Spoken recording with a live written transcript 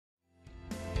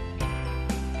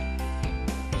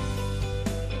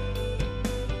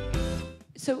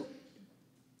So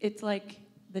it's like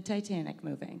the Titanic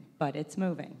moving, but it's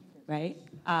moving, right?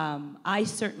 I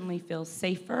certainly feel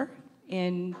safer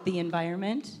in the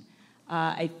environment.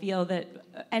 I feel that,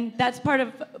 and that's part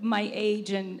of my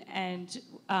age and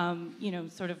you know,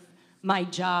 sort of my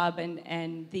job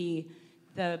and the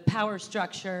power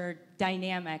structure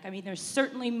dynamic. I mean, there's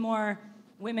certainly more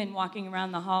women walking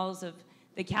around the halls of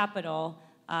the Capitol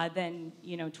than,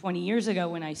 you know, 20 years ago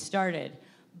when I started.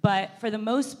 But for the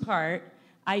most part,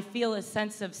 I feel a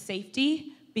sense of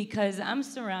safety because I'm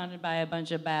surrounded by a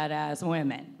bunch of badass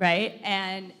women, right?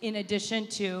 And in addition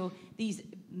to these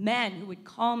men who would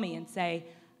call me and say,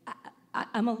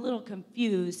 I'm a little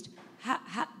confused.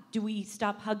 How, do we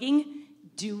stop hugging?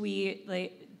 Do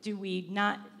we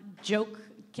not joke?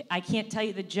 I can't tell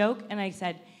you the joke. And I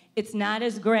said, it's not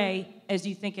as gray as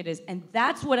you think it is. And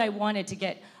that's what I wanted to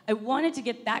get. I wanted to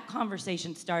get that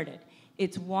conversation started.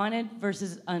 It's wanted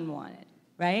versus unwanted,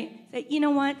 right? Say, you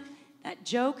know what? That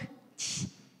joke,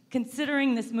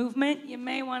 considering this movement, you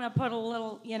may want to put a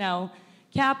little, you know,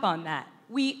 cap on that.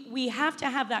 We have to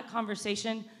have that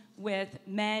conversation with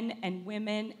men and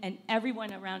women and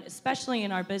everyone around, especially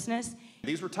in our business.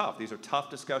 These were tough. These are tough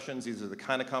discussions. These are the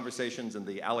kind of conversations and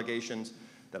the allegations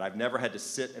that I've never had to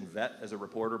sit and vet as a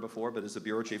reporter before, but as a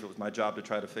bureau chief, it was my job to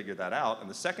try to figure that out. And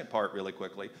the second part, really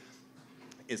quickly,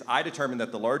 is I determined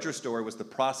that the larger story was the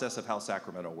process of how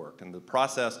Sacramento worked and the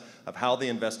process of how the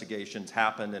investigations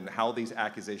happened and how these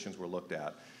accusations were looked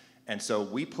at. And so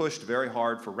we pushed very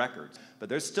hard for records. But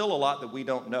there's still a lot that we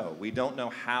don't know. We don't know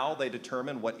how they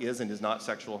determine what is and is not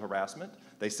sexual harassment.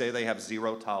 They say they have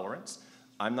zero tolerance.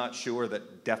 I'm not sure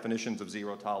that definitions of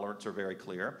zero tolerance are very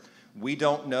clear. We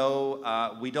don't know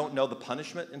the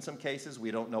punishment in some cases. We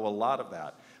don't know a lot of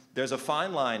that. There's a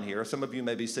fine line here. Some of you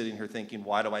may be sitting here thinking,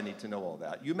 why do I need to know all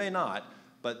that? You may not,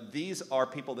 but these are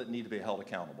people that need to be held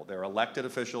accountable. They're elected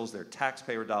officials. They're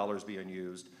taxpayer dollars being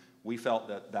used. We felt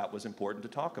that that was important to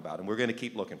talk about, and we're going to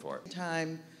keep looking for it.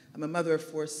 I'm a mother of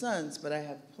 4 sons, but I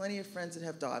have plenty of friends that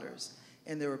have daughters.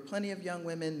 And there were plenty of young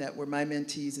women that were my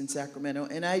mentees in Sacramento,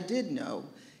 and I did know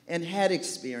and had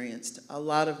experienced a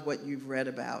lot of what you've read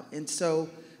about. And so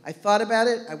I thought about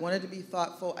it. I wanted to be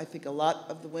thoughtful. I think a lot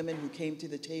of the women who came to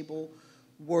the table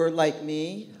were like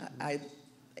me. I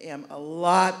am a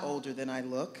lot older than I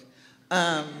look.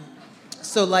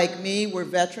 So like me, we're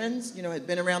veterans, you know, had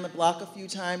been around the block a few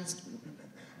times,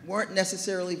 weren't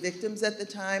necessarily victims at the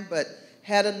time, but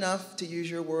had enough, to use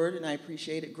your word, and I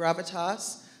appreciate it,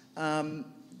 gravitas,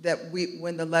 that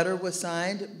when the letter was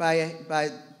signed by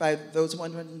those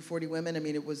 140 women, I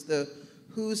mean, it was the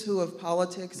who's who of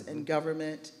politics and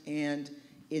government, and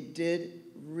it did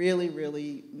really,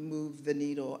 really move the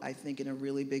needle, I think, in a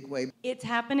really big way. It's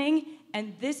happening,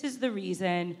 and this is the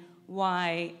reason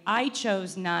why I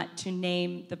chose not to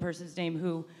name the person's name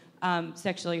who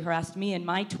sexually harassed me in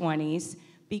my 20s,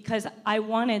 because I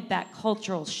wanted that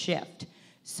cultural shift.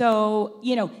 So,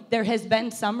 you know, there has been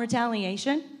some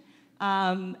retaliation.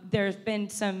 There's been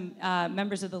some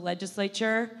members of the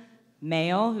legislature,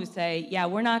 male, who say, yeah,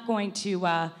 we're not going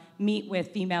to meet with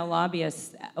female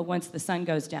lobbyists once the sun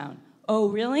goes down. Oh,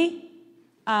 really?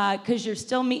 Because you're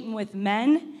still meeting with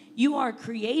men? You are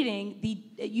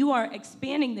you are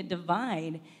expanding the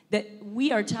divide that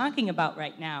we are talking about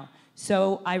right now.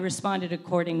 So I responded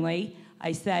accordingly.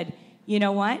 I said, you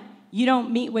know what? You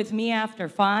don't meet with me after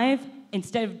 5.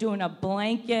 Instead of doing a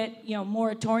blanket, you know,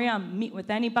 moratorium, meet with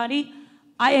anybody,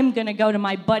 I am going to go to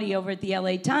my buddy over at the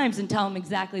LA Times and tell him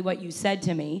exactly what you said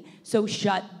to me. So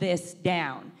shut this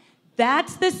down.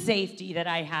 That's the safety that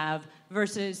I have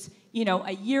versus, you know,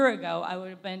 a year ago, I would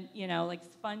have been, you know, like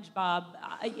SpongeBob,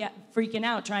 freaking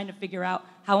out, trying to figure out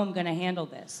how I'm going to handle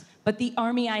this. But the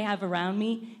army I have around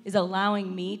me is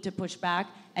allowing me to push back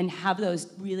and have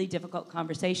those really difficult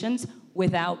conversations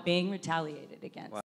without being retaliated against. Wow.